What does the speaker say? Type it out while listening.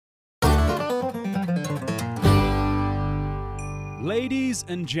Ladies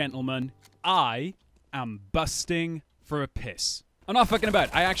and gentlemen, I am busting for a piss. I'm not fucking about.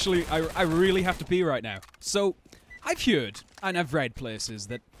 I really have to pee right now. So, I've heard, and I've read places,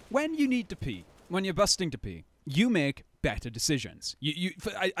 that when you need to pee, when you're busting to pee, you make better decisions.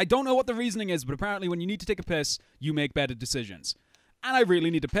 I don't know what the reasoning is, but apparently when you need to take a piss, you make better decisions. And I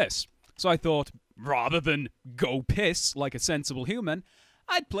really need to piss. So I thought, rather than go piss like a sensible human,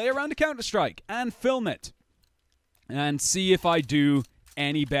 I'd play around a Counter-Strike and film it. And see if I do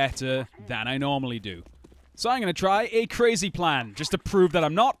any better than I normally do. So I'm going to try a crazy plan, just to prove that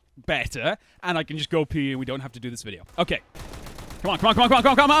I'm not better, and I can just go pee and we don't have to do this video. Okay. Come on, come on, come on, come on,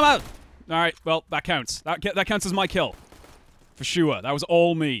 come on, come on, come on! Alright, well, that counts. That counts as my kill. For sure. That was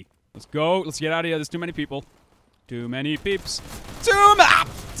all me. Let's go. Let's get out of here. There's too many people. Too many peeps.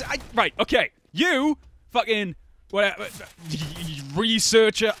 Right, okay. You, fucking, whatever,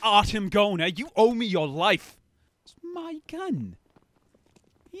 researcher Artem Gona, you owe me your life. It's my gun.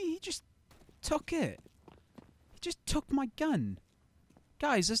 He just took it. He just took my gun.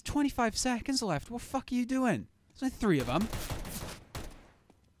 Guys, there's 25 seconds left. What the fuck are you doing? There's only 3 of them.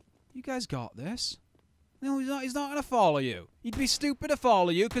 You guys got this. No, he's not gonna follow you. He'd be stupid to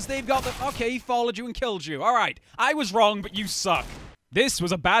follow you, because they've got the... Okay, he followed you and killed you. Alright, I was wrong, but you suck. This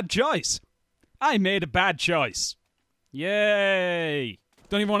was a bad choice. I made a bad choice. Yay!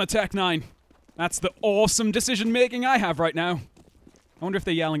 Don't even want to Tech 9. That's the awesome decision-making I have right now. I wonder if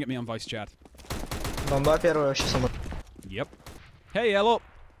they're yelling at me on voice chat. Бомба первая вообще сама. Yep. Hey, hello.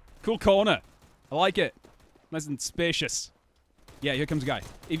 Cool corner. I like it. Nice and spacious. Yeah, here comes a guy.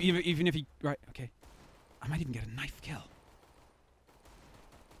 Even if he... Right, okay. I might even get a knife kill.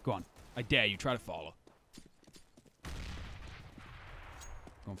 Go on. I dare you. Try to follow.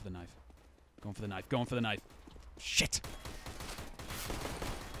 Going for the knife. Going for the knife. Going for the knife. Shit!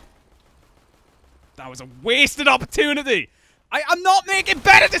 That was a wasted opportunity! I'm not making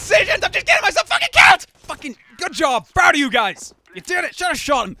better decisions! I'm just getting myself fucking killed! Fucking good job! Proud of you guys! You did it! Should have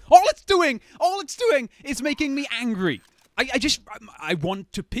shot him! All it's doing is making me angry. I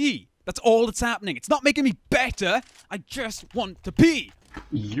want to pee. That's all that's happening. It's not making me better. I just want to pee.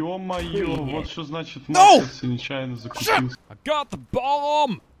 Ё-моё, вот что значит No! Маркус нечаянно закупился. I got the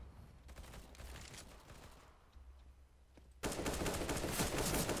bomb!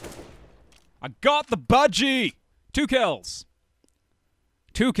 I got the budgie! 2 kills.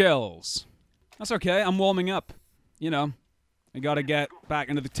 2 kills. That's okay, I'm warming up. You know, I gotta get back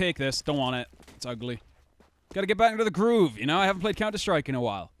into the... Take this, don't want it. It's ugly. Gotta get back into the groove, you know? I haven't played Counter-Strike in a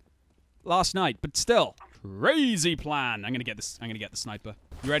while. Last night, but still. Crazy plan. I'm gonna get this. I'm gonna get the sniper.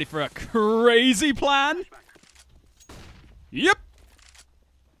 You ready for a crazy plan? Yep.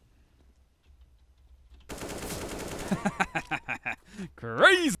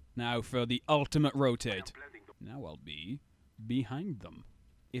 Crazy. Now for the ultimate rotate. Now I'll be behind them.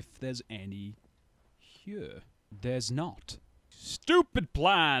 If there's any here. There's not. Stupid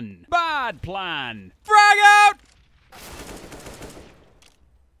plan. Bad plan. Frag out!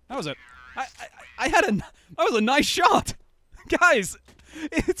 That was it. That was a nice shot. Guys,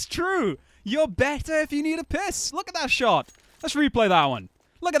 it's true. You're better if you need a piss. Look at that shot. Let's replay that one.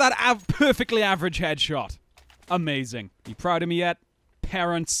 Look at that perfectly average headshot. Amazing. You proud of me yet?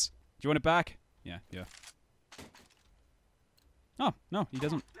 Parents. Do you want it back? Yeah. Oh, no, he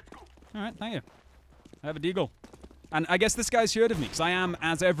doesn't. Alright, thank you. I have a deagle. And I guess this guy's heard of me, because I am,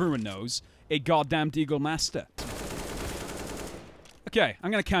 as everyone knows, a goddamn deagle master. Okay,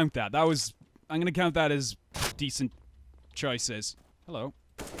 I'm gonna count that. I'm gonna count that as decent choices. Hello.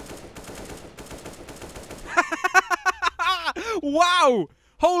 Wow!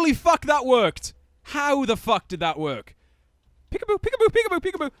 Holy fuck, that worked! How the fuck did that work? Peekaboo, peekaboo,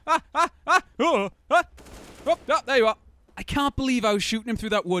 peekaboo, peekaboo! Oh, there you are. I can't believe I was shooting him through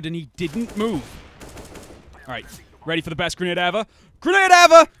that wood and he didn't move. Alright, ready for the best grenade ever? Grenade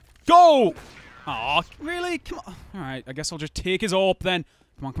ever! Go! Aw, really? Come on. Alright, I guess I'll just take his AWP then.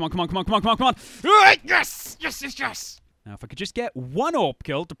 Come on, come on, come on, come on, come on, come on, come on. Yes! Yes, yes, yes! Now, if I could just get 1 AWP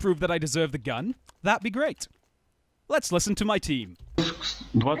kill to prove that I deserve the gun, that'd be great. Let's listen to my team.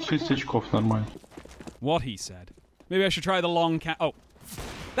 26 очков, нормально. What he said. Maybe I should try the long Oh.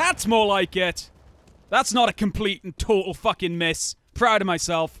 That's more like it. That's not a complete and total fucking miss. Proud of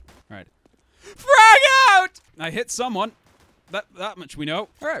myself. Alright. Frag out! I hit someone. That much we know.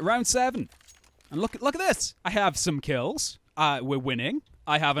 Alright, round 7. And look at this. I have some kills. We're winning.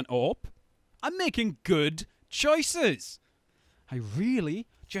 I have an AWP. I'm making good choices. I really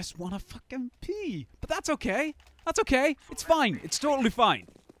just want to fucking pee. But that's okay. That's okay. It's fine. It's totally fine.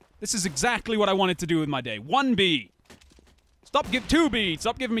 This is exactly what I wanted to do with my day. 1B. 2B.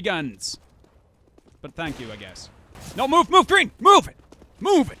 Stop giving me guns. But thank you, I guess. No, move, green! Move it!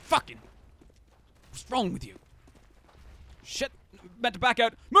 Move it! Fucking... What's wrong with you? Shit. Meant to back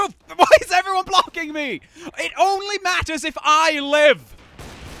out. Move! Why is everyone blocking me? It only matters if I live!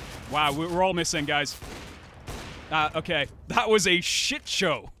 Wow, we're all missing, guys. Okay. That was a shit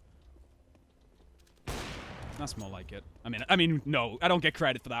show. That's more like it. I mean, no. I don't get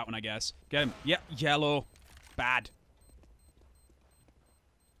credit for that one, I guess. Get him. Yeah, yellow. Bad.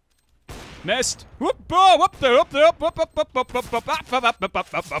 Missed. Whoop, whoop, whoop, whoop, whoop, whoop, whoop, whoop, whoop,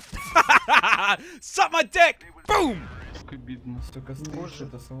 whoop, whoop. Suck my dick! Boom!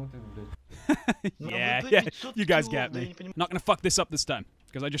 Yeah, you guys get me. Not gonna fuck this up this time,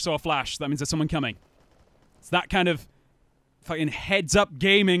 because I just saw a flash, so that means there's someone coming. It's that kind of fucking heads-up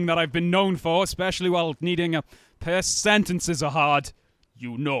gaming that I've been known for, especially while needing a pair sentences are hard.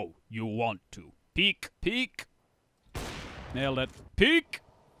 You know you want to. Peek, peek. Nailed it. Peek!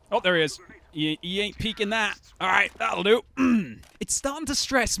 Oh, there he is. He ain't peeking that. Alright, that'll do. It's starting to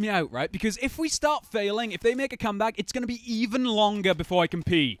stress me out, right? Because if we start failing, if they make a comeback, it's going to be even longer before I can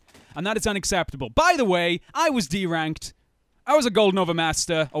pee. And that is unacceptable. By the way, I was D-ranked. I was a Golden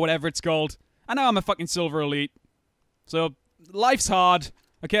Overmaster, or whatever it's called. And now I'm a fucking Silver Elite. So, life's hard.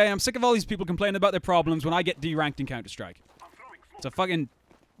 Okay, I'm sick of all these people complaining about their problems when I get D-ranked in Counter-Strike. It's a fucking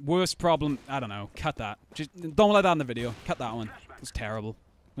worst problem. I don't know. Cut that. Just don't let that in the video. Cut that one. It's terrible.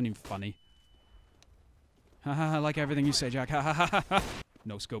 Wasn't even funny. Haha, I like everything you say, Jack. Ha ha ha ha.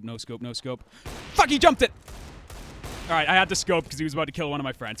 No scope, no scope, no scope. Fuck, he jumped it! Alright, I had to scope because he was about to kill one of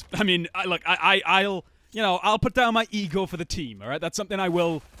my friends. I mean, I'll, you know, I'll put down my ego for the team, alright? That's something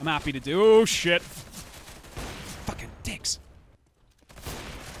I'm happy to do. Oh, shit. Fucking dicks.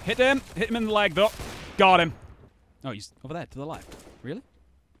 Hit him in the leg, though. Got him. Oh, he's over there, to the left. Really?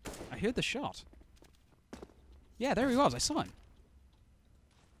 I heard the shot. Yeah, there he was, I saw him.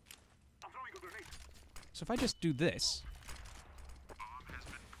 So if I just do this,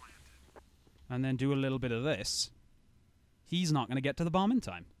 and then do a little bit of this, he's not going to get to the bomb in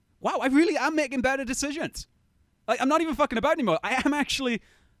time. Wow, I really am making better decisions. Like, I'm not even fucking about anymore. I am actually,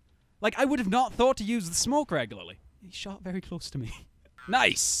 like, I would have not thought to use the smoke regularly. He shot very close to me.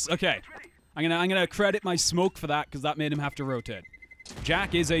 Nice. Okay, I'm gonna credit my smoke for that because that made him have to rotate.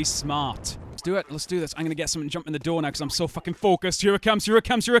 Jack is a smart. Let's do it. Let's do this. I'm gonna get someone to jump in the door now because I'm so fucking focused. Here it comes. Here it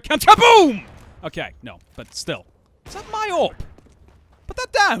comes. Here it comes. Kaboom! Okay, no, but still. Is that my AWP? Put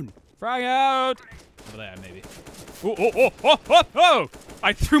that down! Frag out! Over there, maybe. Oh, oh, oh, oh, oh, oh!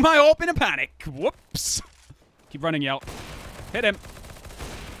 I threw my AWP in a panic. Whoops. Keep running, Yelp. Hit him.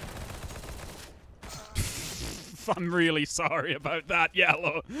 I'm really sorry about that,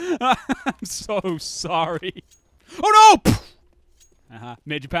 Yellow. I'm so sorry. Oh, no! Uh-huh.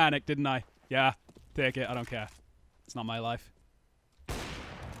 Made you panic, didn't I? Yeah, take it. I don't care. It's not my life.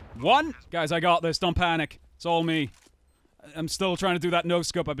 One! Guys, I got this. Don't panic. It's all me. I'm still trying to do that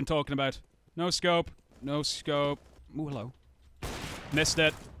no-scope I've been talking about. No-scope. No-scope. Ooh, hello. Missed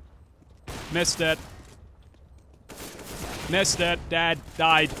it. Missed it. Missed it. Dead.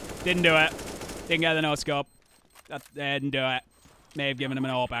 Died. Didn't do it. Didn't get the no-scope. That didn't do it. May have given him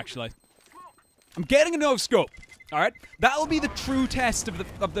an AWP, actually. I'm getting a no-scope. Alright? That'll be the true test of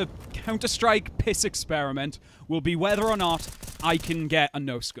the Counter-Strike piss experiment. Will be whether or not I can get a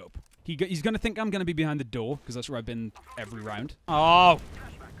no-scope. He's gonna think I'm gonna be behind the door, because that's where I've been every round. Oh!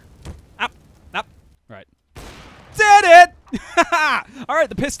 Up! Up! Right. Did it! Alright,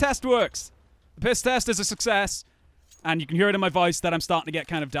 the piss test works. The piss test is a success. And you can hear it in my voice that I'm starting to get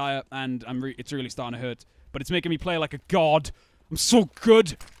kind of dire, and it's really starting to hurt. But it's making me play like a god. I'm so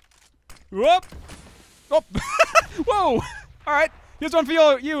good. Whoop! Oh! Whoa! Alright, here's one for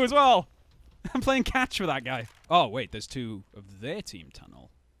you as well. I'm playing catch with that guy. Oh, wait, there's two of their team tunnel.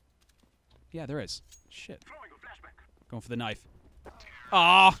 Yeah, there is. Shit. Going for the knife.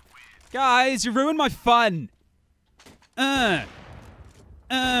 Ah, guys, you ruined my fun. Oh,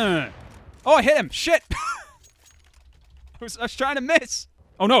 I hit him. Shit. I was trying to miss.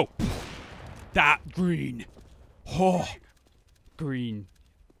 Oh, no. That green. Oh, green.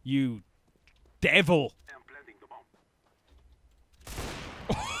 You devil.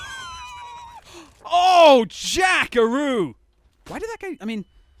 Oh, Jackaroo! Why did that guy... I mean,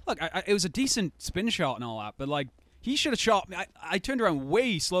 look, it was a decent spin shot and all that, but, like, he should have shot me. I turned around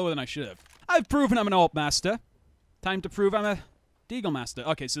way slower than I should have. I've proven I'm an AWP master. Time to prove I'm a Deagle master.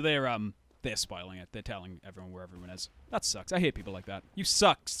 Okay, so they're spoiling it. They're telling everyone where everyone is. That sucks. I hate people like that. You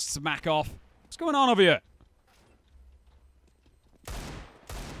suck. Smack off. What's going on over here?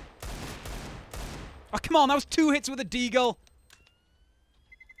 Oh, come on. That was 2 hits with a Deagle.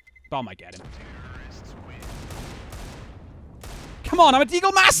 Bomb, I get him. Come on, I'm a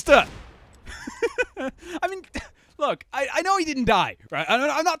Deagle master! I mean, look, I know he didn't die, right?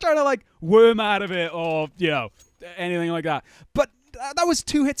 I'm not trying to, like, worm out of it or, you know, anything like that. But that was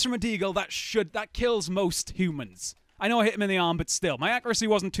 2 hits from a deagle that kills most humans. I know I hit him in the arm, but still, my accuracy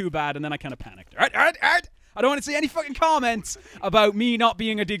wasn't too bad, and then I kind of panicked. All right. I don't want to see any fucking comments about me not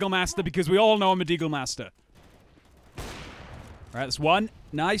being a deagle master, because we all know I'm a deagle master. All right, that's 1.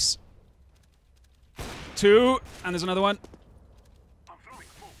 Nice. 2, and there's another one.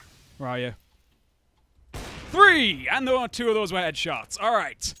 Where are you? 3, and there are 2 of those were headshots. All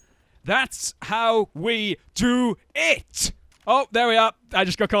right, that's how we do it. Oh, there we are. I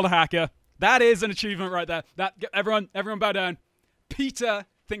just got called a hacker. That is an achievement right there. Everyone bow down. Peter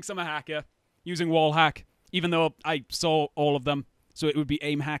thinks I'm a hacker using wall hack, even though I saw all of them. So it would be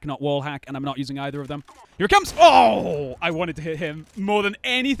aim hack, not wall hack, and I'm not using either of them. Here it comes. Oh, I wanted to hit him more than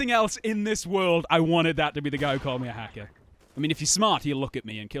anything else in this world. I wanted that to be the guy who called me a hacker. I mean, if he's smart, he'll look at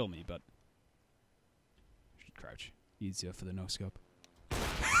me and kill me, but crouch. Easier for the no-scope.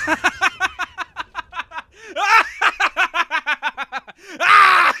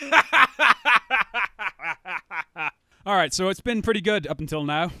 Alright, so it's been pretty good up until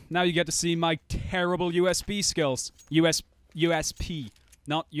now. Now you get to see my terrible USB skills. USP.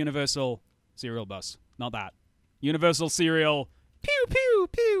 Not Universal Serial Bus. Not that. Universal Serial... Pew, pew,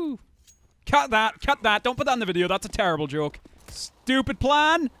 pew. Cut that. Cut that. Don't put that in the video. That's a terrible joke. Stupid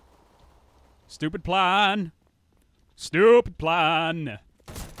plan. Stupid plan. Stupid plan.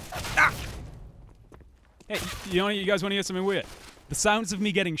 Ah! Hey, you guys want to hear something weird? The sounds of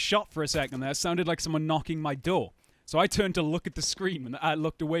me getting shot for a second there sounded like someone knocking my door. So I turned to look at the screen, and I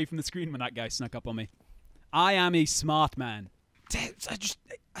looked away from the screen when that guy snuck up on me. I am a smart man.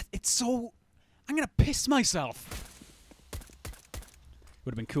 It's so... I'm gonna piss myself.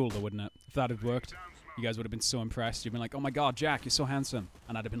 Would have been cool though, wouldn't it? If that had worked. You guys would have been so impressed. You'd been like, oh my god, Jack, you're so handsome.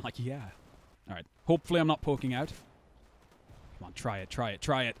 And I'd have been like, yeah. Alright. Hopefully I'm not poking out. Come on, try it, try it,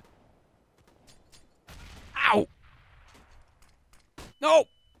 try it. Ow! No!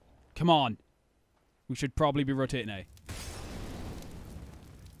 Come on. We should probably be rotating A.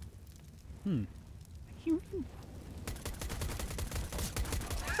 I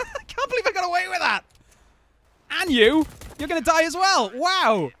can't believe I got away with that! And you're gonna die as well!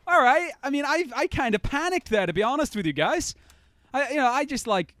 Wow! Alright, I mean, I kind of panicked there, to be honest with you guys. I just,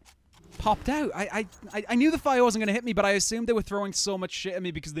 like, popped out. I knew the fire wasn't gonna hit me, but I assumed they were throwing so much shit at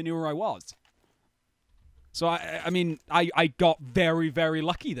me because they knew where I was. So, I mean, I got very, very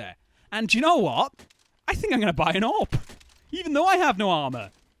lucky there. And you know what? I think I'm going to buy an AWP. Even though I have no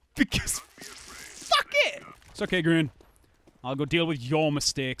armor. Because, fuck it! It's okay, Green. I'll go deal with your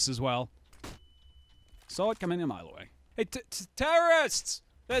mistakes as well. Saw it coming a mile away. Hey, terrorists!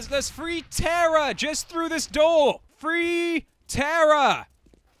 There's free terror just through this door! Free terror!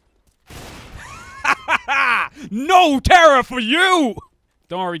 No terror for you!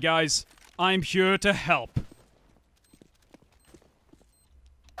 Don't worry, guys. I'm here to help.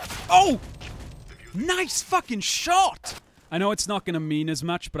 Oh! Nice fucking shot! I know it's not going to mean as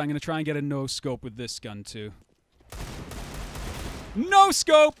much, but I'm going to try and get a no-scope with this gun, too.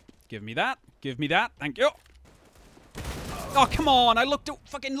 No-scope! Give me that. Give me that. Thank you. Oh, come on. I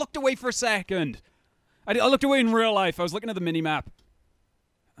fucking looked away for a second. I looked away in real life. I was looking at the mini-map.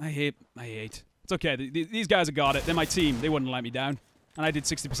 I hate. It's okay. These guys have got it. They're my team. They wouldn't let me down. And I did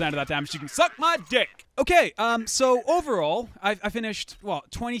 60% of that damage. You can suck my dick. Okay, so overall, I finished, what,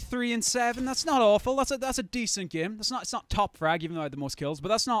 23-7? That's not awful. That's a decent game. It's not top frag, even though I had the most kills. But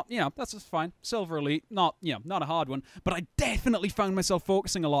that's not, you know, that's fine. Silver elite, not a hard one. But I definitely found myself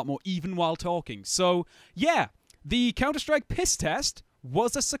focusing a lot more, even while talking. So, yeah, the Counter-Strike piss test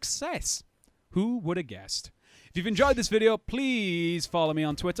was a success. Who would have guessed? If you've enjoyed this video, please follow me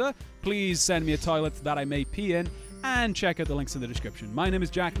on Twitter. Please send me a toilet that I may pee in. And check out the links in the description. My name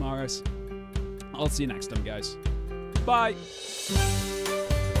is Jack Morris. I'll see you next time, guys. Bye.